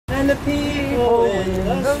the people in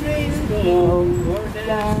the streets below were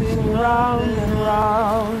dancing round and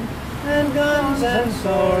round, and guns and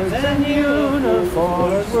swords and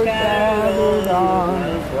uniforms were gathered on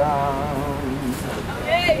the ground.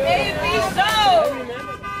 May it be so!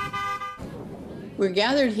 We're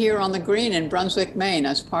gathered here on the Green in Brunswick, Maine,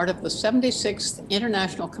 as part of the 76th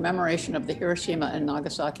International Commemoration of the Hiroshima and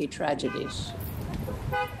Nagasaki tragedies.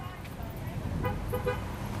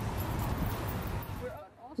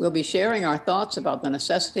 We'll be sharing our thoughts about the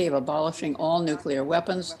necessity of abolishing all nuclear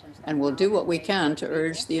weapons, and we'll do what we can to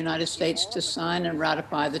urge the United States to sign and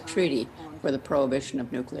ratify the treaty for the prohibition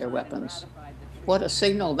of nuclear weapons. What a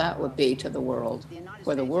signal that would be to the world.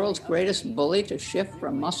 For the world's greatest bully to shift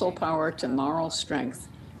from muscle power to moral strength,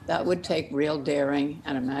 that would take real daring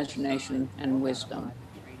and imagination and wisdom.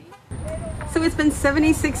 So it's been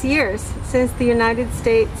 76 years since the United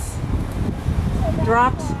States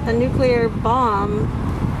dropped a nuclear bomb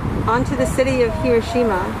onto the city of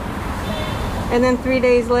Hiroshima, and then 3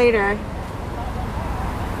 days later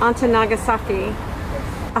onto Nagasaki.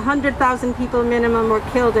 100,000 people minimum were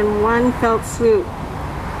killed in one fell swoop.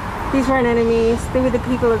 These weren't enemies, they were the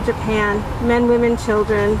people of Japan, men, women,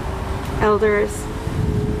 children, elders.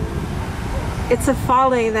 It's a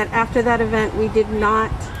folly that after that event we did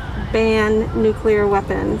not ban nuclear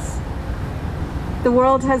weapons. The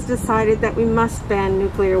world has decided that we must ban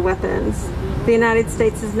nuclear weapons. The United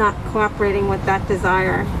States is not cooperating with that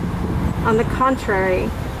desire. On the contrary,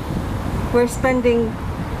 we're spending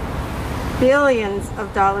billions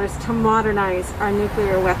of dollars to modernize our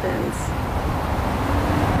nuclear weapons.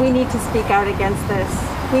 We need to speak out against this.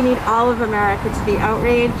 We need all of America to be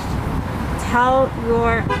outraged. Tell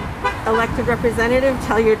your elected representative,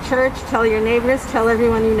 tell your church, tell your neighbors, tell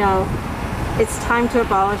everyone you know. It's time to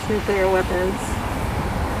abolish nuclear weapons.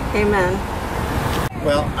 Amen.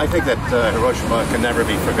 Well, I think that Hiroshima can never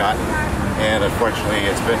be forgotten, and unfortunately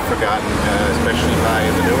it's been forgotten, especially by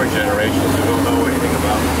the newer generations who don't know anything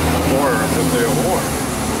about the horror of nuclear war.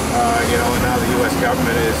 You know, and now the U.S.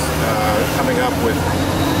 government is coming up with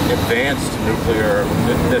advanced nuclear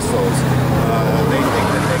missiles. They think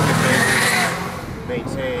that they can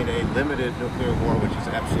maintain a limited nuclear war, which is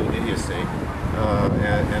absolute idiocy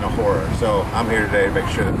and a horror. So I'm here today to make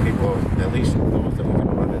sure that people, at least those that we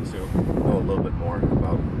can run into, know a little bit more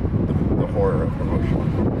about the horror of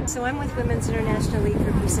Hiroshima. So I'm with Women's International League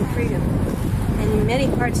for Peace and Freedom, and many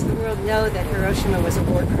parts of the world know that Hiroshima was a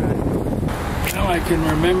war crime. Well, I can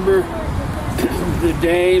remember the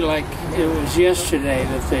day like it was yesterday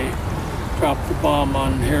that they dropped the bomb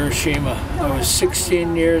on Hiroshima. I was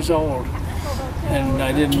 16 years old, and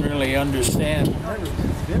I didn't really understand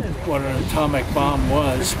what an atomic bomb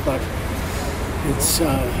was, but it's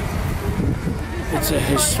a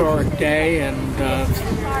historic day, and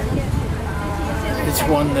it's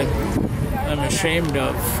one that I'm ashamed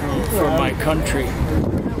of for my country.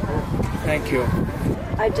 Thank you.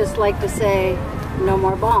 I'd just like to say, no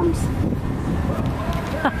more bombs.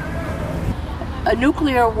 A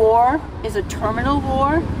nuclear war is a terminal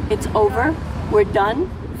war. It's over. We're done.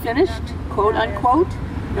 Finished, quote unquote.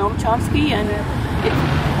 Noam Chomsky, and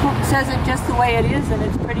it says it just the way it is, and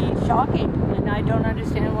it's pretty shocking. And I don't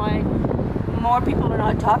understand why more people are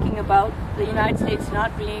not talking about the United States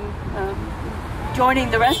not being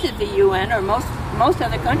joining the rest of the UN or most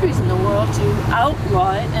other countries in the world to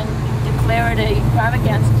outlaw it and declare it a crime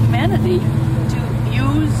against humanity to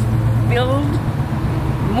use, build,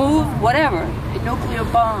 move, whatever, nuclear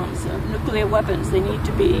bombs, nuclear weapons. They need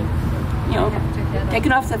to be, you know,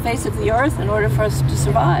 taken off the face of the earth in order for us to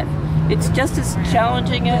survive. It's just as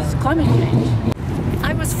challenging as climate change.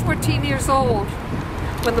 I was 14 years old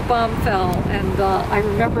when the bomb fell, and I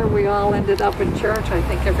remember we all ended up in church. I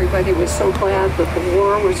think everybody was so glad that the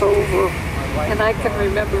war was over. And I can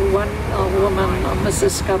remember one woman,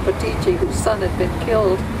 Mrs. Scapatici, whose son had been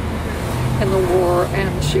killed in the war,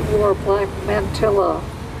 and she wore a black mantilla.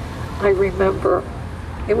 I remember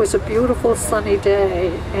it was a beautiful sunny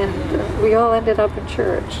day, and we all ended up in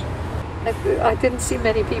church. I didn't see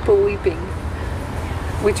many people weeping,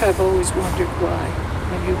 which I've always wondered why,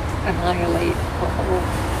 when you annihilate a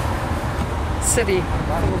whole city.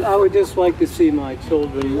 I would just like to see my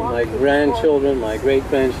children, my grandchildren, my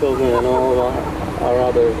great-grandchildren, and all of our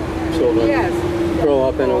other children grow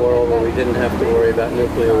up in a world where we didn't have to worry about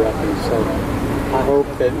nuclear weapons. So I hope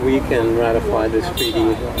that we can ratify this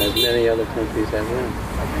treaty as many other countries have done.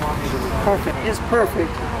 Perfect. It's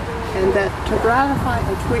perfect. And that to ratify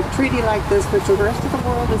a treaty like this, which the rest of the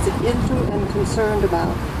world is into and concerned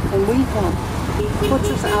about, and we don't, puts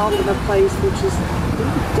us out in a place which is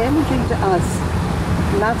damaging to us,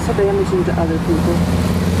 not so damaging to other people.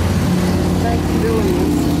 Thanks for doing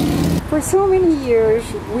this. For so many years,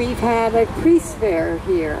 we've had a peace fair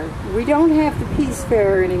here. We don't have the peace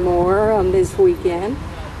fair anymore on this weekend,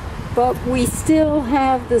 but we still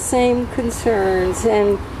have the same concerns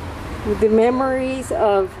and the memories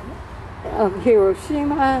of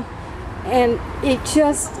Hiroshima, and it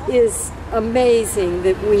just is amazing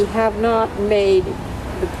that we have not made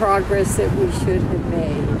the progress that we should have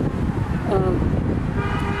made.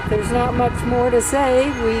 There's not much more to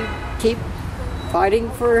say. We keep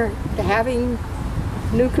fighting for having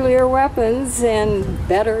nuclear weapons and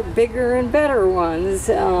better, bigger and better ones.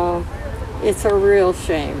 It's a real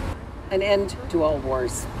shame. An end to all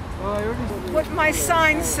wars. What my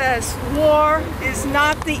sign says, war is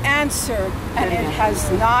not the answer, and it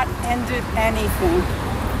has not ended anything.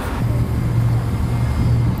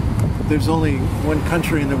 There's only one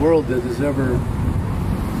country in the world that has ever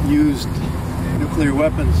used nuclear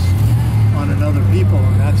weapons on another people,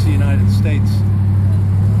 and that's the United States.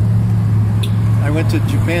 I went to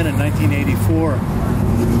Japan in 1984,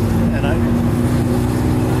 and I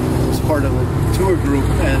was part of a tour group,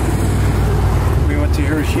 and we went to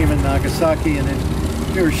Hiroshima and Nagasaki, and in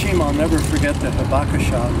Hiroshima, I'll never forget the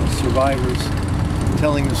Hibakusha, the survivors,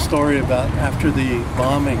 telling the story about after the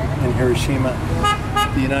bombing in Hiroshima,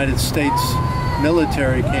 the United States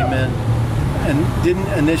military came in and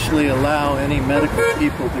didn't initially allow any medical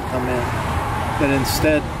people to come in, but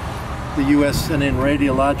instead the U.S. sent in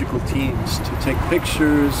radiological teams to take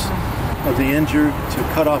pictures of the injured, to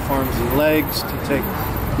cut off arms and legs, to take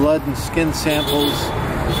blood and skin samples,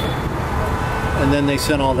 and then they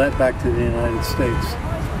sent all that back to the United States.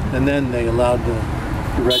 And then they allowed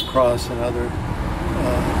the Red Cross and other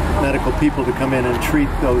medical people to come in and treat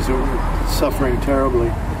those who were suffering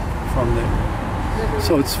terribly from it.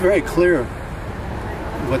 So it's very clear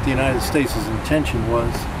what the United States' intention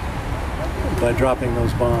was by dropping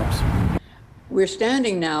those bombs. We're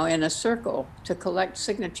standing now in a circle to collect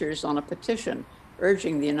signatures on a petition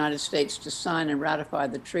urging the United States to sign and ratify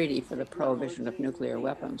the treaty for the prohibition of nuclear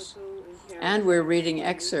weapons. And we're reading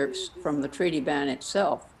excerpts from the treaty ban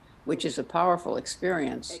itself, which is a powerful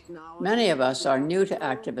experience. Many of us are new to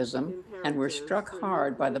activism, and we're struck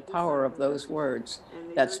hard by the power of those words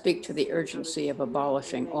that speak to the urgency of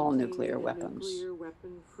abolishing all nuclear weapons.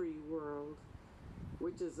 Weapon-free world,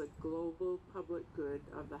 which is a global public good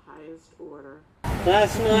of the highest order.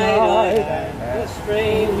 Last night I had the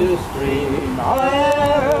strangest dream I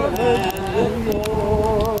ever had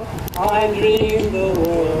before. I dreamed the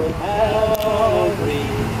world had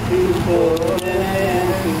agreed to put an end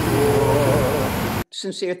to war.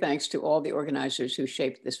 Sincere thanks to all the organizers who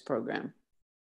shaped this program.